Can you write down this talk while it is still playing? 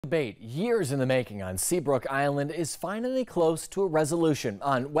Debate years in the making on Seabrook Island is finally close to a resolution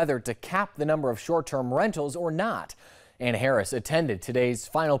on whether to cap the number of short-term rentals or not. Ann Harris attended today's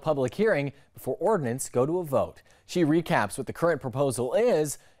final public hearing before ordinances go to a vote. She recaps what the current proposal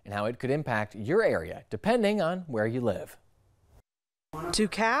is and how it could impact your area, depending on where you live. To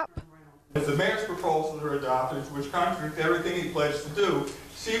cap? If the mayor's proposals are adopted, which contradict everything he pledged to do,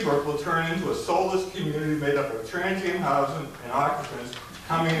 Seabrook will turn into a soulless community made up of transient housing and occupants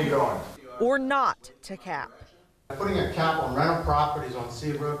coming and going. Or not to cap. Putting a cap on rental properties on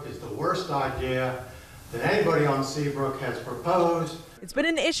Seabrook is the worst idea that anybody on Seabrook has proposed. It's been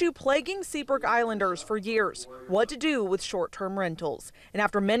an issue plaguing Seabrook Islanders for years, what to do with short-term rentals. And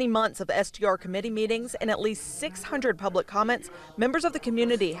after many months of STR committee meetings and at least 600 public comments, members of the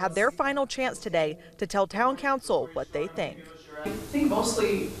community had their final chance today to tell town council what they think. I think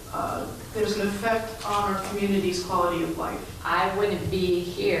mostly there's an effect on our community's quality of life. I wouldn't be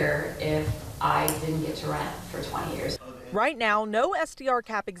here if I didn't get to rent for 20 years. Right now, no STR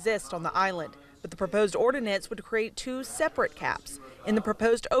cap exists on the island, but the proposed ordinance would create two separate caps. In the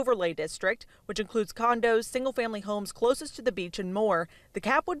proposed overlay district, which includes condos, single-family homes closest to the beach and more, the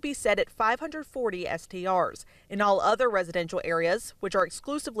cap would be set at 540 STRs. In all other residential areas, which are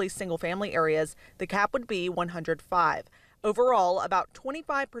exclusively single-family areas, the cap would be 105. Overall, about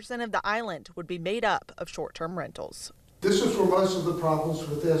 25% of the island would be made up of short-term rentals. This is where most of the problems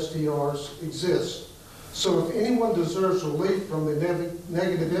with STRs exist. So if anyone deserves relief from the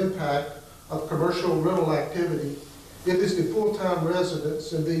negative impact of commercial rental activity, it is the full-time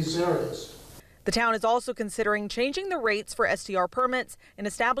residents in these areas. The town is also considering changing the rates for STR permits and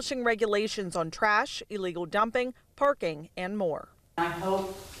establishing regulations on trash, illegal dumping, parking, and more. I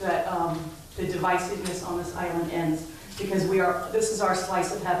hope that the divisiveness on this island ends, because this is our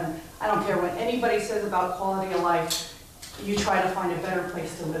slice of heaven. I don't care what anybody says about quality of life. You try to find a better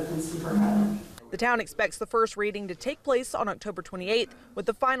place to live than Seabrook Island. The town expects the first reading to take place on October 28th, with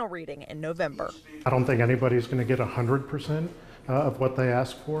the final reading in November. I don't think anybody's going to get 100% of what they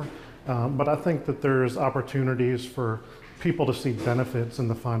ask for, but I think that there's opportunities for people to see benefits in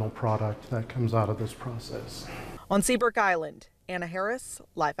the final product that comes out of this process. On Seabrook Island, Anna Harris,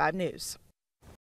 Live 5 News.